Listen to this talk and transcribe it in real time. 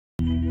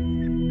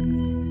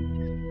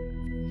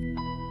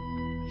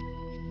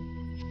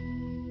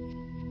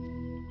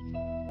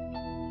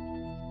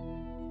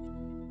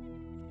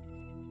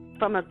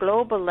From a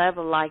global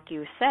level, like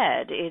you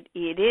said, it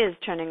is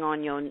turning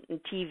on your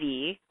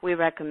TV. We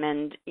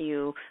recommend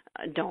you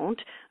don't.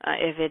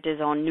 If it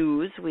is on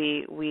news,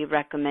 we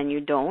recommend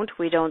you don't.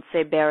 We don't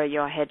say bury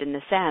your head in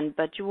the sand,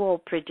 but you all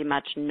pretty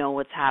much know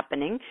what's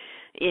happening.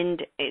 In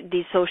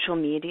the social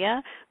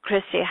media,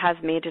 Christy has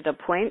made it a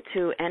point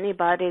to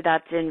anybody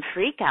that's in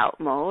freak-out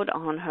mode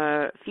on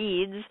her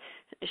feeds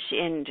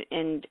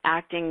and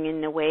acting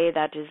in a way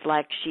that is,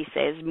 like she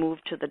says, move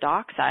to the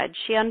dark side,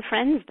 she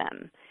unfriends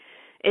them.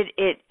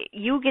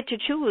 You get to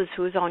choose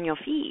who's on your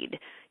feed.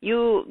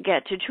 You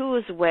get to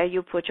choose where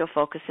you put your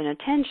focus and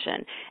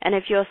attention. And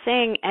if you're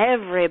saying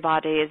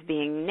everybody is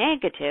being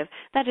negative,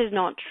 that is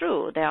not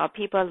true. There are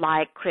people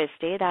like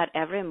Christy that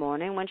every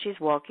morning when she's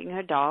walking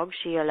her dog,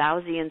 she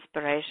allows the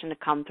inspiration to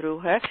come through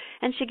her,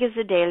 and she gives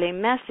a daily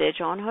message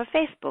on her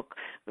Facebook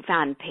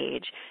fan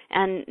page.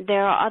 And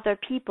there are other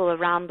people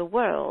around the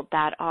world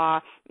that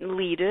are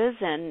leaders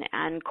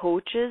and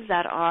coaches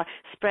that are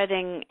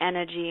spreading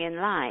energy and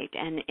light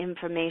and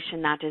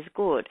information that is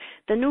good.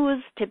 The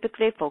news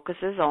typically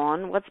focuses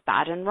on what's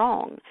bad and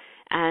wrong,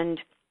 and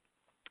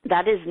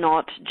that is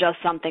not just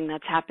something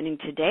that's happening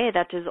today,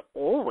 that is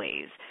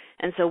always.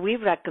 And so we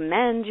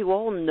recommend, you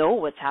all know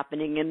what's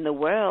happening in the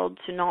world,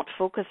 to not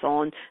focus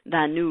on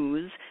the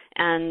news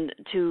and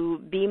to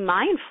be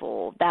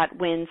mindful that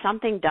when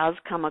something does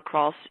come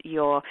across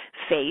your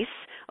face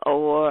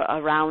or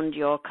around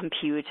your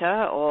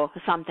computer or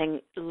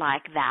something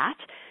like that,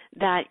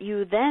 that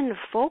you then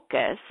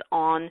focus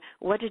on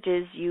what it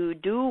is you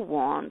do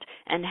want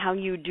and how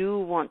you do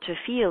want to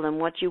feel and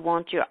what you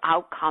want your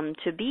outcome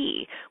to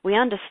be. We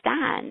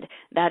understand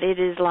that it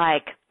is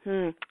like,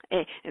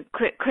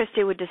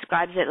 Christy would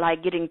describe it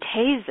like getting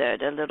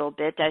tasered a little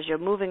bit as you're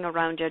moving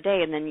around your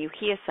day, and then you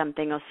hear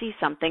something or see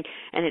something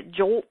and it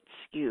jolts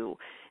you.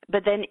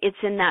 But then it's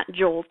in that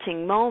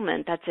jolting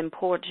moment that's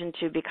important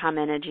to become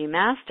energy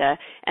master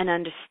and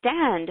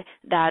understand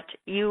that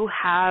you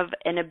have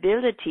an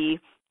ability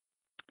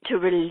to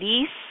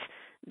release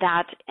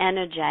that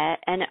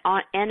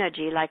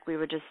energy like we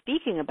were just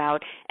speaking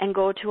about and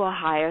go to a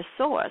higher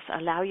source.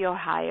 Allow your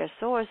higher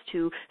source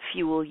to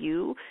fuel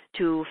you,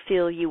 to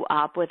fill you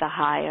up with a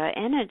higher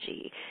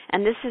energy.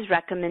 And this is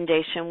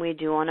recommendation we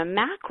do on a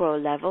macro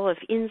level. If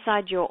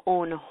inside your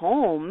own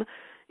home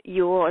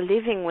you're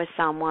living with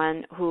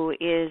someone who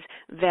is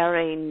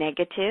very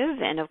negative,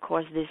 and of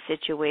course this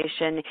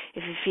situation,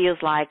 if it feels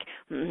like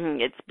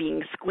it's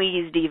being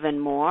squeezed even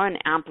more and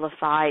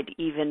amplified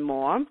even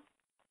more,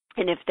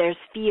 and if there's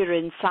fear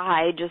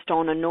inside just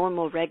on a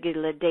normal,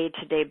 regular,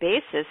 day-to-day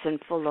basis and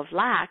full of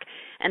lack,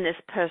 and this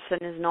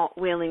person is not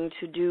willing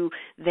to do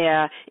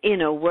their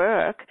inner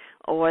work,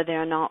 or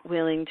they're not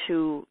willing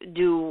to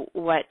do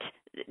what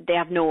they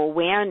have no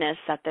awareness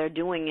that they're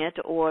doing it,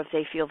 or if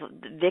they feel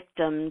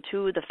victim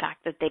to the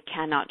fact that they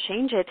cannot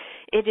change it,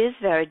 it is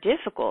very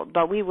difficult.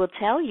 But we will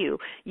tell you,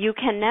 you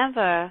can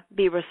never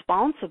be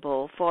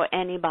responsible for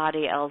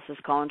anybody else's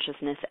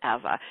consciousness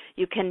ever.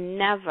 You can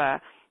never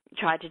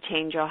try to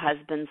change your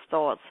husband's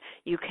thoughts.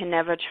 You can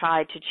never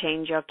try to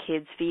change your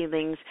kids'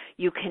 feelings.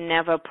 You can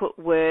never put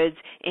words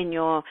in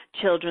your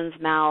children's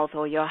mouth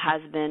or your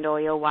husband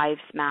or your wife's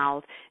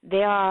mouth.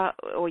 They are,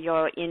 or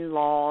your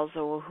in-laws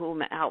or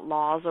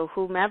outlaws or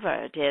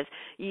whomever it is.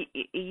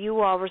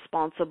 You are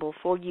responsible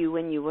for you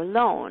and you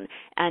alone,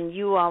 and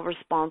you are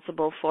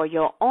responsible for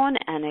your own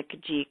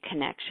energy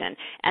connection.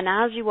 And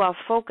as you are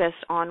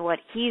focused on what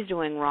he's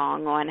doing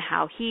wrong or on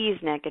how he's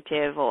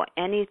negative or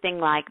anything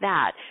like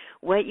that,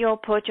 what you'll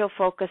put your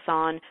focus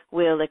on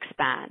will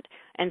expand.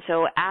 And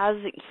so as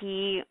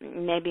he,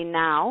 maybe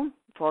now,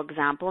 for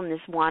example, in this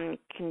one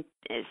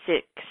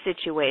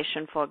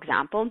situation, for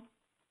example,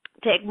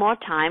 take more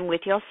time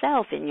with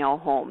yourself in your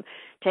home.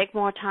 Take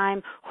more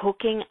time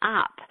hooking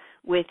up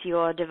with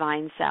your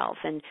divine self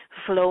and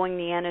flowing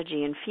the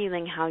energy and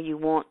feeling how you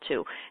want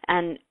to.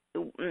 And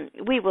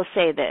we will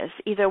say this,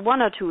 either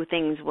one or two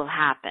things will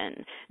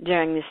happen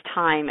during this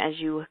time as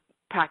you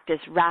practice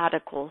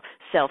radical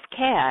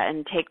self-care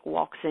and take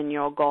walks in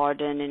your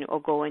garden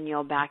or go in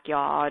your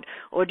backyard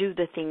or do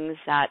the things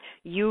that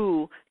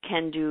you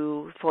can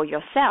do for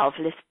yourself,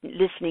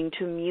 listening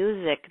to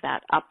music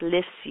that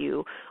uplifts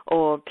you,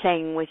 or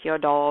playing with your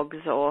dogs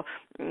or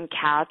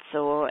cats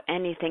or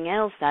anything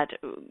else, that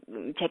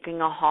taking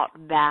a hot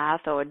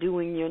bath or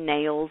doing your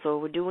nails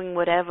or doing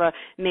whatever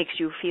makes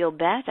you feel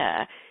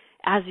better.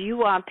 As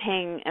you are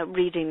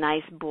reading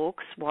nice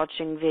books,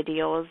 watching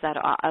videos that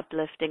are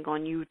uplifting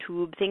on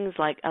YouTube, things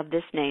like of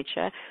this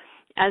nature,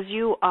 as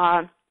you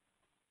are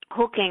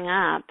hooking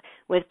up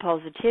with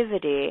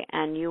positivity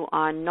and you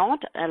are not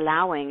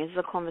allowing, this is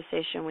a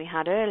conversation we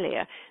had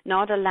earlier,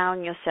 not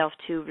allowing yourself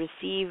to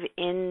receive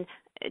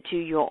into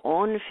your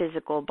own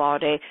physical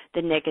body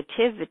the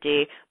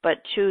negativity, but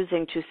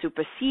choosing to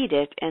supersede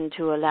it and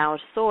to allow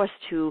source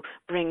to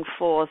bring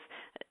forth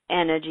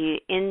energy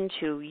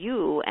into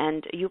you.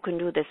 And you can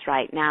do this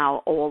right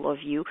now, all of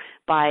you,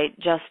 by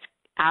just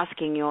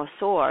asking your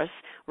source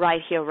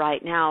right here,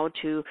 right now,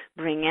 to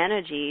bring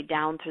energy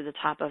down through the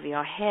top of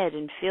your head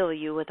and fill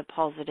you with a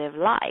positive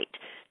light,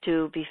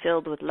 to be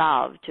filled with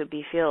love, to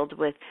be filled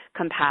with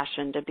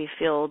compassion, to be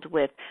filled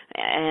with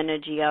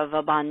energy of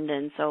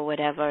abundance or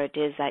whatever it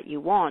is that you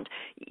want.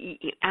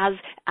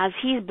 As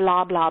he's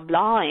blah, blah,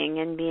 blahing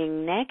and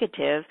being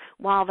negative,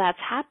 while that's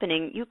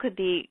happening, you could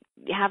be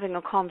having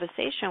a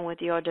conversation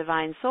with your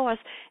divine source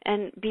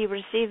and be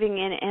receiving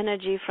an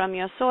energy from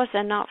your source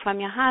and not from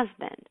your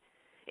husband.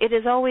 It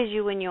is always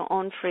you in your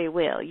own free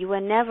will. You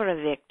are never a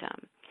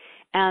victim.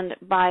 And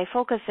by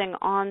focusing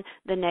on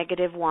the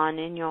negative one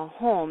in your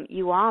home,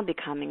 you are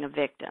becoming a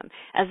victim.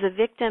 As the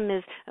victim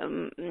is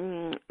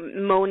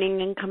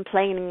moaning and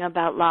complaining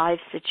about life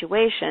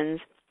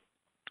situations,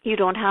 you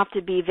don't have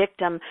to be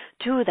victim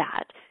to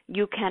that.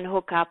 You can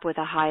hook up with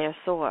a higher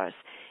source.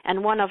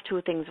 And one of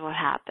two things will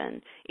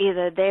happen.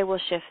 Either they will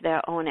shift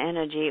their own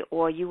energy,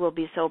 or you will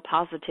be so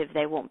positive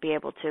they won't be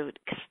able to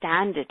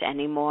stand it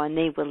anymore and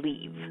they will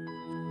leave.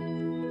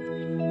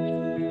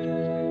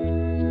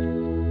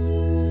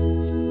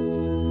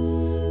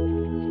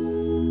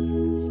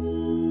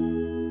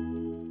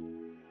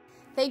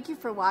 Thank you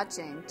for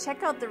watching.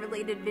 Check out the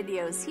related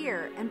videos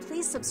here, and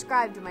please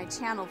subscribe to my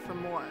channel for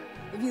more.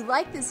 If you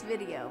like this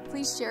video,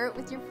 please share it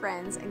with your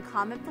friends and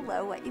comment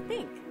below what you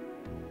think.